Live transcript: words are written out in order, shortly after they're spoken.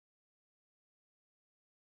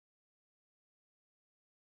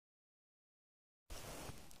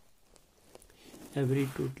every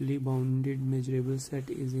totally bounded measurable set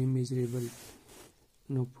is a measurable.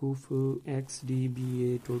 Now proof X D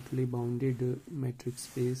be a totally bounded metric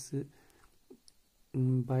space.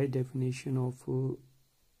 By definition of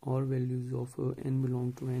all values of n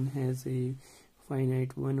belong to n has a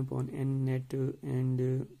finite 1 upon n net,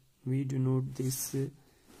 and we denote this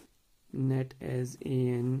net as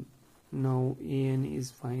an. Now an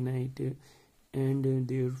is finite and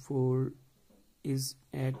therefore is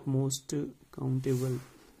at most countable.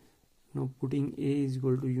 Now putting A is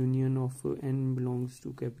equal to union of n belongs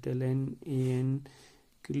to capital N, an.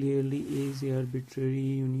 Clearly A is a arbitrary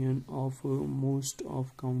union of most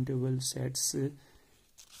of countable sets,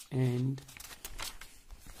 and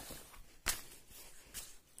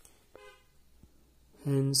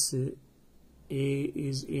hence A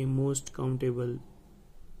is a most countable.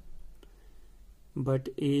 But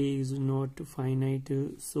A is not finite,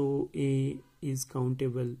 so A is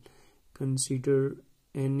countable. Consider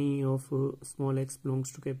any of small x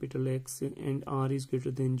belongs to capital X and R is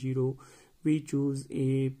greater than 0. We choose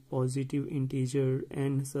a positive integer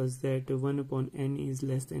n such that 1 upon n is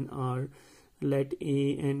less than R. Let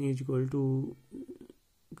a n is equal to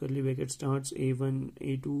curly bracket starts a1,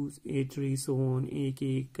 a2, a3, so on,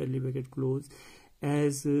 ak curly bracket close.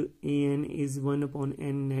 As an is 1 upon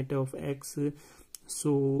n net of x,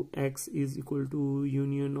 so x is equal to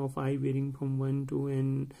union of I varying from 1 to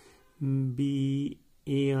n b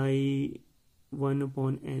ai 1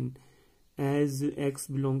 upon n. As x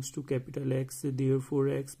belongs to capital X, therefore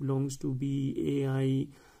x belongs to b ai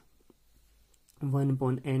 1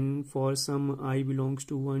 upon n for some I belongs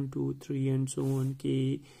to 1, 2, 3 and so on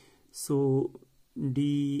k. So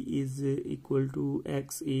d is equal to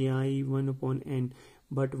x ai 1 upon n,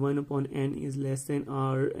 but 1 upon n is less than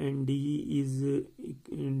R, and d is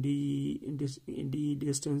d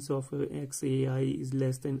distance of x ai is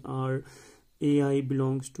less than R. Ai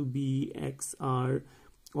belongs to b x R.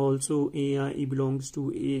 Also ai belongs to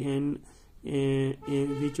an,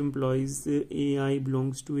 which implies ai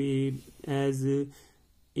belongs to a, as a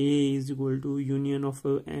is equal to union of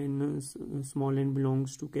n small n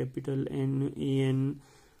belongs to capital N an,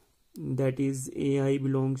 that is ai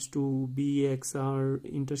belongs to bxr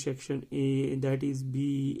intersection a, that is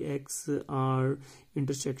bxr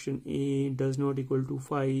intersection a does not equal to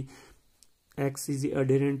phi. X is the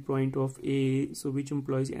adherent point of a, so which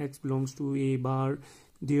implies x belongs to a bar.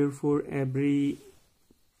 Therefore every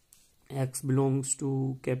x belongs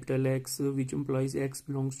to capital X, which implies x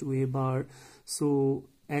belongs to a bar. So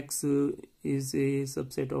x is a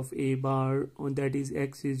subset of a bar, that is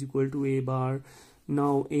x is equal to a bar.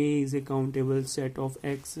 Now A is a countable set of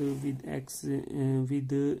x with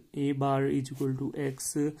a bar is equal to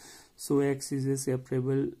x, so x is a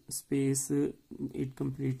separable space. It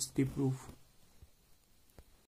completes the proof.